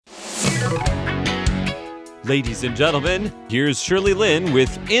Ladies and gentlemen, here's Shirley Lin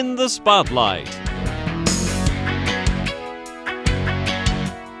with In the Spotlight.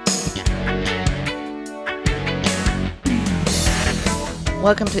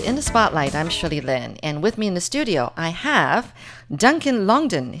 Welcome to In the Spotlight. I'm Shirley Lin, and with me in the studio, I have Duncan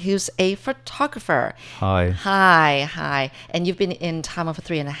Longden, who's a photographer. Hi. Hi. And you've been in Taiwan for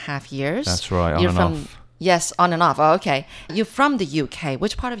 3.5 years. That's right, on You're and from, off. Yes, on and off. Oh, okay. You're from the UK.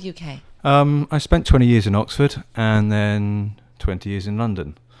 Which part of UK? I spent 20 years in Oxford and then 20 years in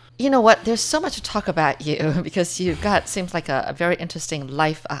London. You know what? There's so much to talk about you because you've got, seems like a very interesting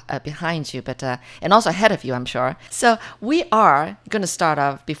life behind you, but and also ahead of you, I'm sure. So we are going to start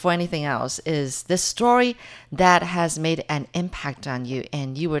off, before anything else, is this story that has made an impact on you.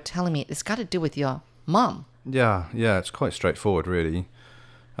 And you were telling me it's got to do with your mom. Yeah, it's quite straightforward, really.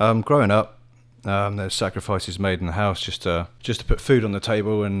 Growing up, there's sacrifices made in the house just to put food on the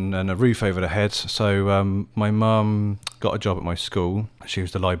table and a roof over the head. So my mum got a job at my school. She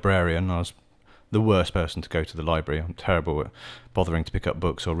was the librarian. I was the worst person to go to the library. I'm terrible at bothering to pick up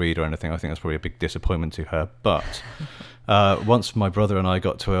books or read or anything. I think that's probably a big disappointment to her. But once my brother and I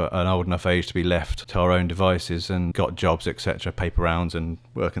got to an old enough age to be left to our own devices and got jobs, etc., paper rounds and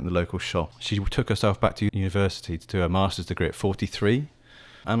working at the local shop, she took herself back to university to do a master's degree at 43.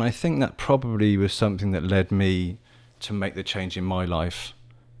 And I think that probably was something that led me to make the change in my life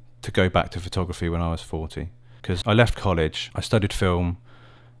to go back to photography when I was 40. Because I left college, I studied film,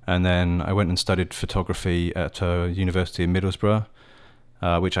 and then I went and studied photography at a university in Middlesbrough,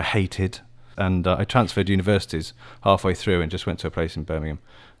 which I hated. And I transferred universities halfway through and just went to a place in Birmingham,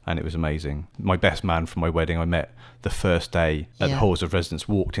 and it was amazing. My best man from my wedding I met the first day at the halls of residence,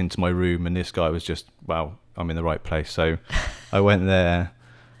 walked into my room, and this guy was just, wow, I'm in the right place. So I went there.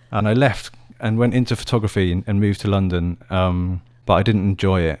 And I left and went into photography and moved to London, but I didn't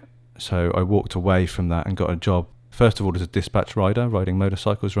enjoy it. So I walked away from that and got a job, first of all, as a dispatch rider, riding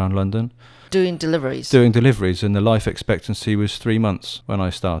motorcycles around London. Doing deliveries? Doing deliveries, and the life expectancy was 3 months when I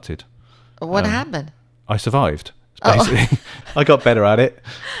started. What happened? I survived. Basically, I got better at it.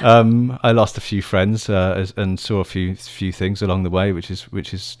 I lost a few friends and saw a few things along the way, which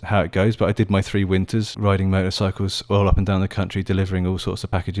is how it goes. But I did my 3 winters riding motorcycles all up and down the country, delivering all sorts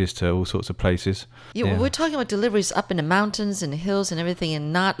of packages to all sorts of places. We're talking about deliveries up in the mountains and hills and everything,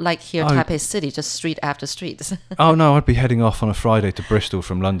 and not like here in Taipei City, just street after street. Oh no, I'd be heading off on a Friday to Bristol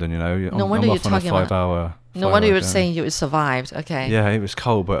from London. No wonder you're talking about 5-hour. No wonder you were saying you survived. Okay. Yeah, it was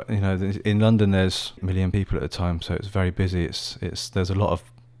cold, but in London there's 1 million people at the time, so it's very busy. There's a lot of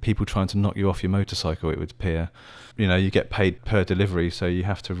people trying to knock you off your motorcycle, it would appear. You get paid per delivery, so you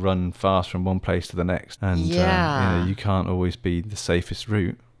have to run fast from one place to the next, and you can't always be the safest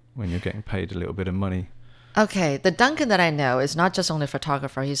route when you're getting paid a little bit of money. Okay, the Duncan that I know is not just only a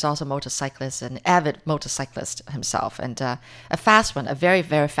photographer, he's also a motorcyclist, an avid motorcyclist himself, and a fast one, a very,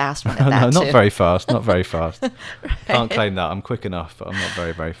 very fast one at that, No, too. not very fast. Right. Can't claim that. I'm quick enough, but I'm not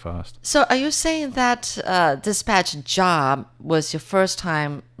very, very fast. So are you saying that dispatch job was your first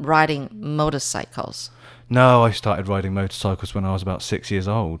time riding motorcycles? No, I started riding motorcycles when I was about 6 years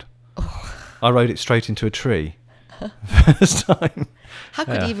old. Oh. I rode it straight into a tree. First time. How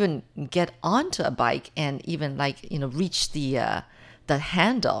could you even get onto a bike and even reach the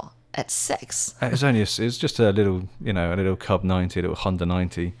handle at 6? It's just a little Cub 90, a little Honda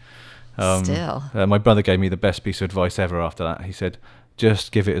 90. Still. My brother gave me the best piece of advice ever after that. He said,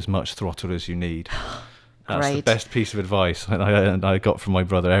 just give it as much throttle as you need. That's the best piece of advice I got from my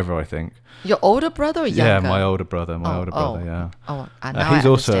brother ever, I think. Your older brother or younger? Yeah, my older brother, yeah. He's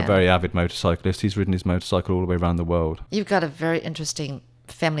also a very avid motorcyclist. He's ridden his motorcycle all the way around the world. You've got a very interesting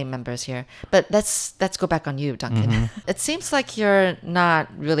family members here. But let's go back on you, Duncan. Mm-hmm. It seems like you're not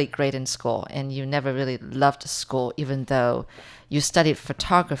really great in school, and you never really loved school, even though you studied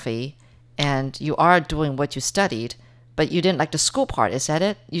photography and you are doing what you studied. But you didn't like the school part, is that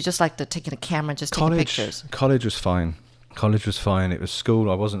it? You just liked taking the camera and just taking pictures? College was fine. It was school.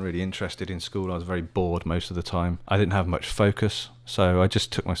 I wasn't really interested in school. I was very bored most of the time. I didn't have much focus, so I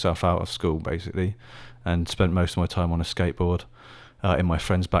just took myself out of school, basically, and spent most of my time on a skateboard. In my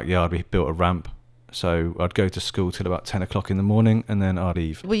friend's backyard, we built a ramp. So I'd go to school till about 10 o'clock in the morning, and then I'd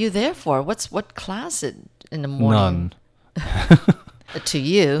leave. What were you there for? What class in the morning? None. To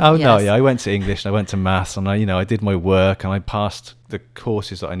you? Oh, yes. no, yeah. I went to English and I went to maths, and I did my work, and I passed the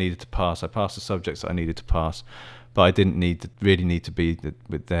courses that I needed to pass. I passed the subjects that I needed to pass, but I didn't really need to be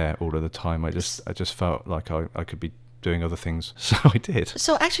there all of the time. I just felt like I could be doing other things, so I did.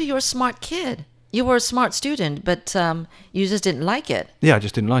 So actually, you're a smart kid. You were a smart student, but you just didn't like it. Yeah, I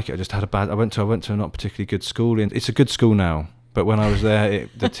just didn't like it. I just had I went to a not particularly good school. It's a good school now. But when I was there,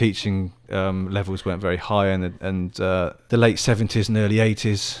 the teaching levels weren't very high, and the late 70s and early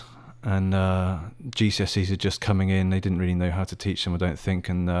 80s, and GCSEs are just coming in. They didn't really know how to teach them, I don't think,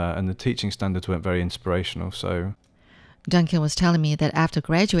 and the teaching standards weren't very inspirational. So Duncan was telling me that after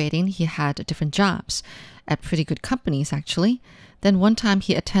graduating, he had different jobs at pretty good companies, actually. Then one time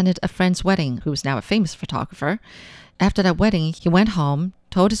he attended a friend's wedding, who is now a famous photographer. After that wedding, he went home,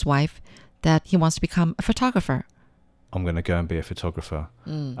 told his wife that he wants to become a photographer. I'm going to go and be a photographer.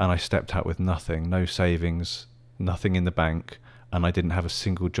 And I stepped out with nothing, no savings, nothing in the bank, and I didn't have a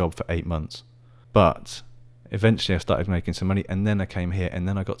single job for 8 months. But eventually I started making some money, and then I came here, and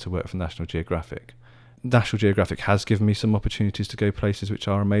then I got to work for National Geographic. National Geographic has given me some opportunities to go places which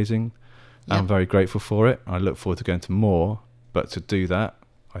are amazing. Yep. I'm very grateful for it. I look forward to going to more, but to do that,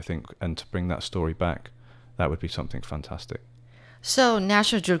 I think, and to bring that story back, that would be something fantastic. So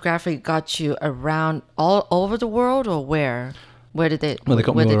National Geographic got you around all over the world, or where? Where did they? Well, they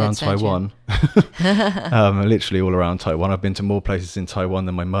got me all around Taiwan. Literally all around Taiwan. I've been to more places in Taiwan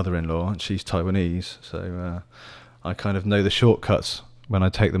than my mother-in-law, and she's Taiwanese. So I kind of know the shortcuts when I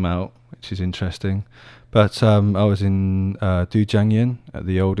take them out, which is interesting. But I was in Dujiangyan, at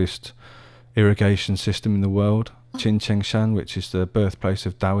the oldest irrigation system in the world, Qinchengshan, which is the birthplace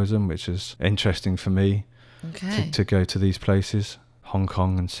of Taoism, which is interesting for me. Okay. To go to these places. Hong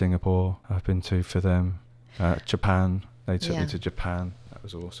Kong and Singapore I've been to for them. Japan, they took me to Japan. That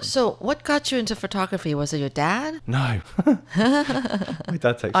was awesome. So what got you into photography? Was it your dad? No. My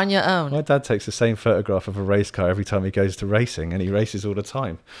dad takes on your own. My dad takes the same photograph of a race car every time he goes to racing, and he races all the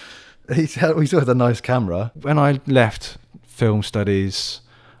time. He still has a nice camera. When I left film studies,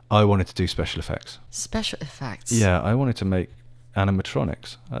 I wanted to do special effects. Special effects? Yeah, I wanted to make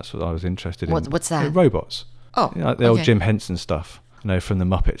animatronics. That's what I was interested in. What's that? Robots. Oh, like the old Jim Henson stuff, from the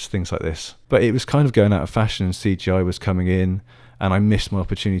Muppets, things like this. But it was kind of going out of fashion, and CGI was coming in, and I missed my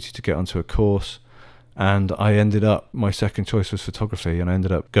opportunity to get onto a course. And I ended up, my second choice was photography, and I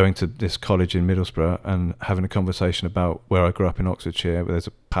ended up going to this college in Middlesbrough and having a conversation about where I grew up in Oxfordshire, where there's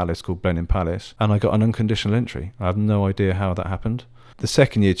a palace called Blenheim Palace, and I got an unconditional entry. I have no idea how that happened. The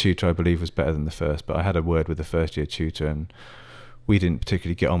second year tutor, I believe, was better than the first, but I had a word with the first year tutor, and we didn't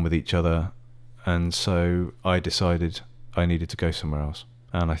particularly get on with each other. And so I decided I needed to go somewhere else.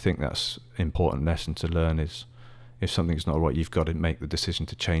 And I think that's an important lesson to learn, is if something's not right, you've got to make the decision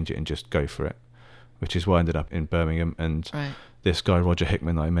to change it and just go for it, which is why I ended up in Birmingham. And this guy, Roger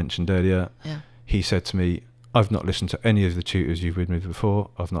Hickman, that I mentioned earlier, he said to me, I've not listened to any of the tutors you've been with before.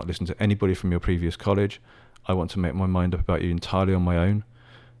 I've not listened to anybody from your previous college. I want to make my mind up about you entirely on my own.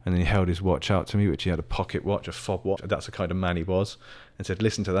 And then he held his watch out to me, which he had a pocket watch, a fob watch. That's the kind of man he was. And said,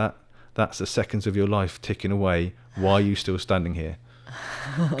 listen to that. That's the seconds of your life ticking away. Why are you still standing here?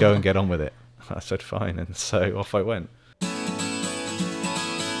 Go and get on with it. I said, fine. And so off I went.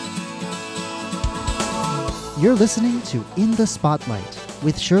 You're listening to In the Spotlight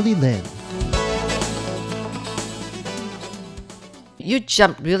with Shirley Lin. You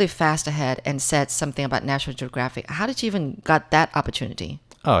jumped really fast ahead and said something about National Geographic. How did you even got that opportunity?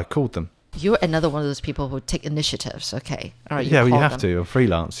 Oh, I called them. You're another one of those people who take initiatives. Okay. All right. You have to. You're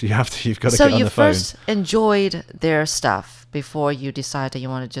freelance. You've got to get on the phone. So you first enjoyed their stuff before you decided you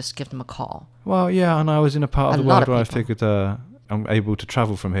want to just give them a call. Well, yeah, and I was in a part of the world where I figured I'm able to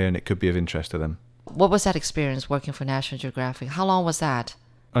travel from here and it could be of interest to them. What was that experience working for National Geographic? How long was that?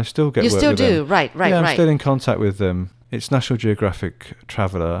 I still get work with them. You still do? Right. Yeah, I'm still in contact with them. It's National Geographic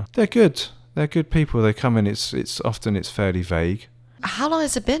Traveller. They're good. They're good people. They come in. It's often fairly vague. How long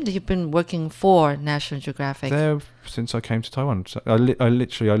has it been that you've been working for National Geographic? Since I came to Taiwan. So I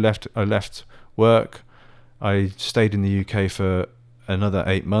left work. I stayed in the UK for another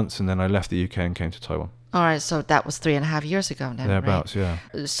 8 months, and then I left the UK and came to Taiwan. All right, so that was 3.5 years ago now, thereabouts, right?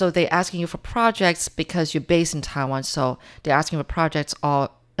 Yeah. So they're asking you for projects because you're based in Taiwan, so they're asking for projects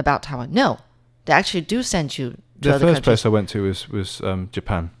all about Taiwan. No, they actually do send you to other countries. The first place I went to was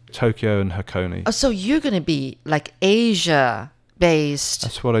Japan, Tokyo and Hakone. Oh, so you're going to be like Asia-based.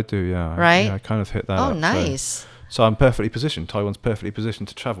 That's what I do, yeah. Right? I kind of hit that up. Oh, nice. So I'm perfectly positioned. Taiwan's perfectly positioned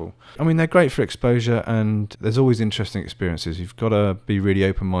to travel. I mean, they're great for exposure, and there's always interesting experiences. You've got to be really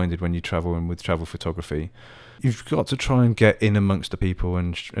open-minded when you travel, and with travel photography. You've got to try and get in amongst the people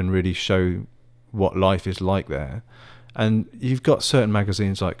and really show what life is like there. And you've got certain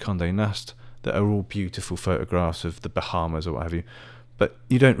magazines like Condé Nast that are all beautiful photographs of the Bahamas or what have you. but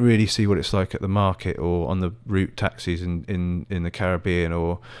you don't really see what it's like at the market or on the route taxis in the Caribbean,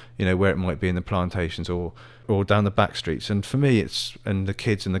 or where it might be in the plantations or down the back streets. And for me, and the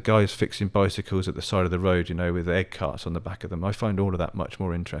kids and the guys fixing bicycles at the side of the road, with egg carts on the back of them, I find all of that much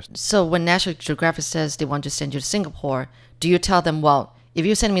more interesting. So when National Geographic says they want to send you to Singapore, do you tell them, well, if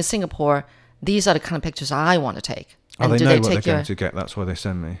you send me to Singapore, these are the kind of pictures I want to take? And they know what they're going to get. That's why they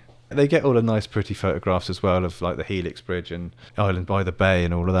send me. They get all the nice, pretty photographs as well of like the Helix Bridge and Island by the Bay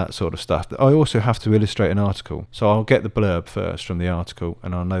and all of that sort of stuff. I also have to illustrate an article, so I'll get the blurb first from the article,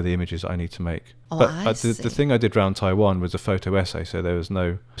 and I'll know the images I need to make. But the thing I did around Taiwan was a photo essay, so there was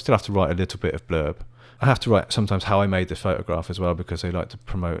no. I still have to write a little bit of blurb. I have to write sometimes how I made the photograph as well, because they like to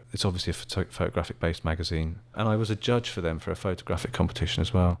promote. It's obviously a photographic-based magazine, and I was a judge for them for a photographic competition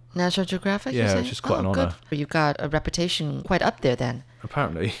as well. National Geographic? Yeah, which is quite an honour. You got a reputation quite up there then.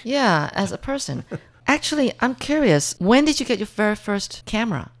 Apparently. Yeah, as a person. Actually, I'm curious. When did you get your very first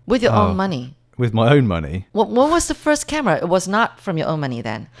camera with your own money? With my own money. What was the first camera? It was not from your own money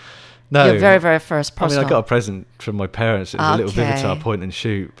then. No, your very, very first personal. I got a present from my parents. It was a little Vivitar point and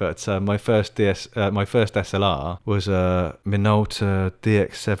shoot. But my first SLR was a Minolta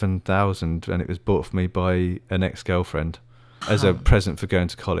DX7000, and it was bought for me by an ex-girlfriend as a present for going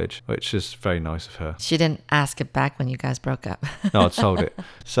to college, which is very nice of her. She didn't ask it back when you guys broke up. No, I'd sold it.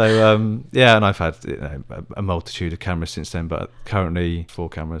 So and I've had a multitude of cameras since then, but currently 4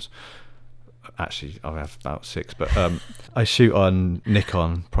 cameras. Actually, I have about 6, but I shoot on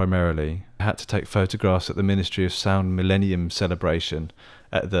Nikon primarily. I had to take photographs at the Ministry of Sound Millennium celebration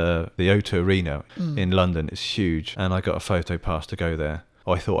at the O2 Arena in London. It's huge, and I got a photo pass to go there.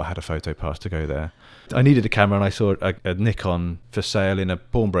 I thought I had a photo pass to go there. I needed a camera, and I saw a Nikon for sale in a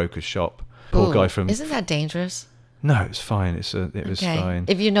pawnbroker's shop. Poor guy from... Isn't that dangerous? No, it's fine. It was fine.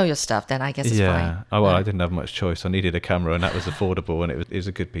 If you know your stuff, then I guess it's fine. Yeah. Oh, well, I didn't have much choice. I needed a camera, and that was affordable, and it was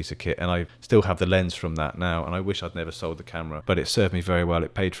a good piece of kit. And I still have the lens from that now, and I wish I'd never sold the camera. But it served me very well.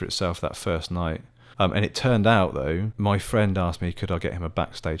 It paid for itself that first night. And it turned out, though, my friend asked me, could I get him a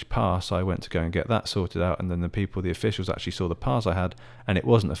backstage pass? So I went to go and get that sorted out, and then the officials actually saw the pass I had, and it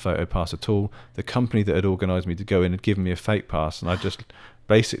wasn't a photo pass at all. The company that had organised me to go in had given me a fake pass, and I just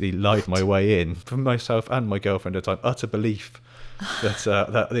basically lied my way in for myself and my girlfriend at the time, utter belief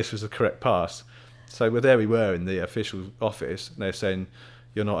that this was the correct pass. So there we were in the official office, and they're saying,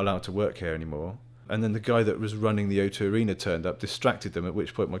 you're not allowed to work here anymore. And then the guy that was running the O2 Arena turned up, distracted them, at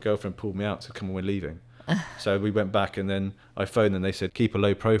which point my girlfriend pulled me out and said, come on, we're leaving. So we went back, and then I phoned them, they said, keep a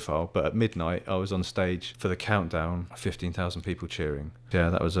low profile. But at midnight, I was on stage for the countdown, 15,000 people cheering.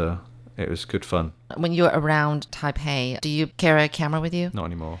 Yeah, it was good fun. When you're around Taipei, do you carry a camera with you? Not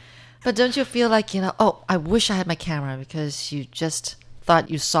anymore. But don't you feel like, oh, I wish I had my camera, because you just thought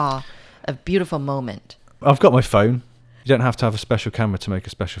you saw a beautiful moment? I've got my phone. You don't have to have a special camera to make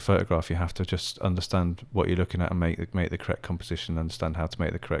a special photograph. You have to just understand what you're looking at and make the correct composition, understand how to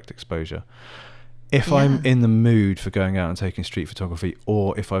make the correct exposure. If I'm in the mood for going out and taking street photography,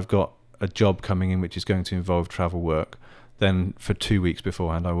 or if I've got a job coming in which is going to involve travel work, then for 2 weeks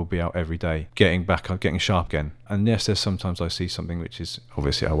beforehand I will be out every day, getting sharp again. And yes, there's sometimes I see something which is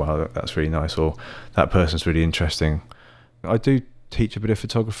obviously, oh wow, that's really nice, or that person's really interesting. I do teach a bit of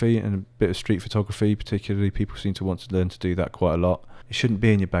photography and a bit of street photography, particularly. People seem to want to learn to do that quite a lot. It shouldn't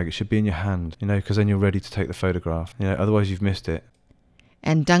be in your bag, it should be in your hand, because then you're ready to take the photograph. Otherwise you've missed it.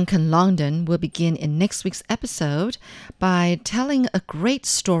 And Duncan Longden will begin in next week's episode by telling a great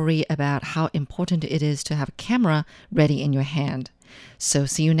story about how important it is to have a camera ready in your hand. So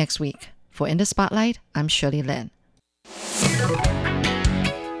see you next week. For In the Spotlight, I'm Shirley Lin.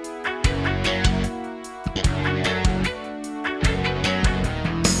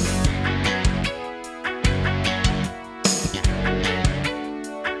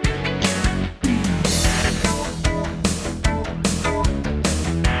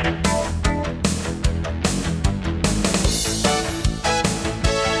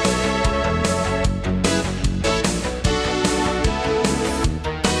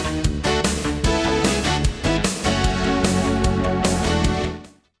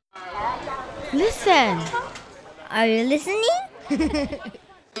 Listen! Are you listening?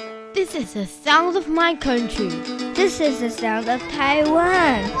 This is the sound of my country. This is the sound of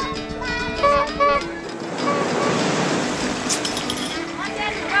Taiwan.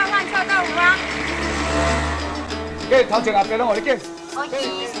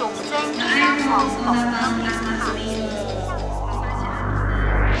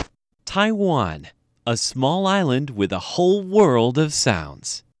 Taiwan, a small island with a whole world of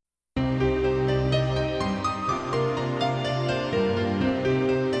sounds.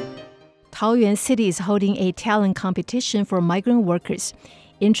 Taoyuan City is holding a talent competition for migrant workers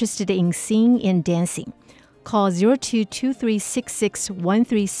interested in singing and dancing. Call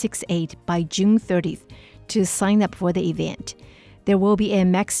 0223661368 by June 30th to sign up for the event. There will be a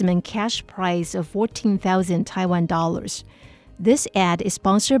maximum cash prize of 14,000 Taiwan dollars. This ad is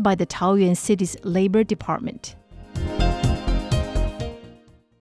sponsored by the Taoyuan City's Labor Department.